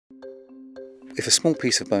If a small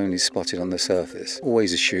piece of bone is spotted on the surface,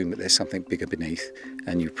 always assume that there's something bigger beneath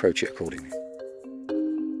and you approach it accordingly.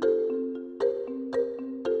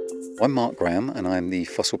 I'm Mark Graham and I'm the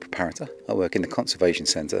fossil preparator. I work in the Conservation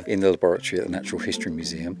Centre in the laboratory at the Natural History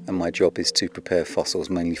Museum, and my job is to prepare fossils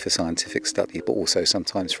mainly for scientific study but also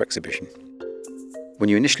sometimes for exhibition. When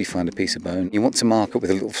you initially find a piece of bone, you want to mark it with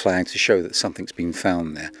a little flag to show that something's been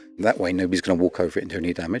found there. That way nobody's going to walk over it and do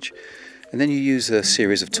any damage. And then you use a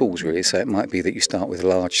series of tools really, so it might be that you start with a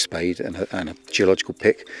large spade and a geological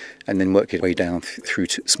pick and then work your way down through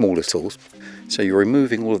to smaller tools. So you're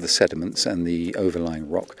removing all of the sediments and the overlying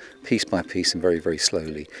rock piece by piece and very, very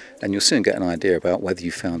slowly. And you'll soon get an idea about whether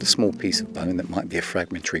you found a small piece of bone that might be a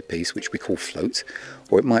fragmentary piece, which we call float,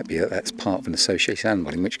 or it might be that that's part of an associated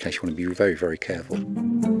animal, in which case you want to be very, very careful.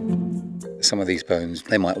 Some of these bones,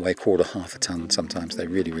 they might weigh quarter, half a ton, sometimes they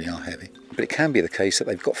really, really are heavy. But it can be the case that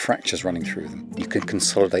they've got fractures running through them. You can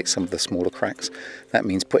consolidate some of the smaller cracks. That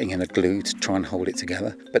means putting in a glue to try and hold it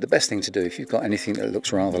together. But the best thing to do, if you've got anything that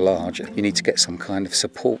looks rather large, you need to get some kind of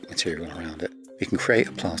support material around it. You can create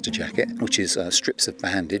a plaster jacket, which is strips of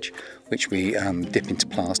bandage, which we dip into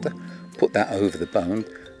plaster, put that over the bone,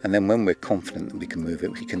 and then when we're confident that we can move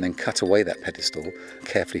it, we can then cut away that pedestal,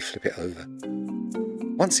 carefully flip it over.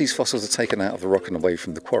 Once these fossils are taken out of the rock and away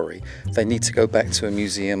from the quarry, they need to go back to a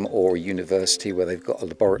museum or a university where they've got a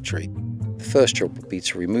laboratory. The first job would be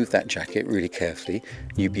to remove that jacket really carefully.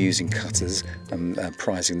 You'd be using cutters and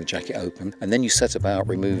prising the jacket open, and then you set about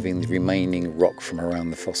removing the remaining rock from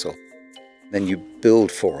around the fossil. Then you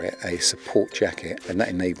build for it a support jacket, and that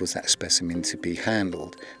enables that specimen to be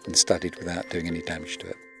handled and studied without doing any damage to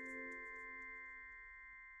it.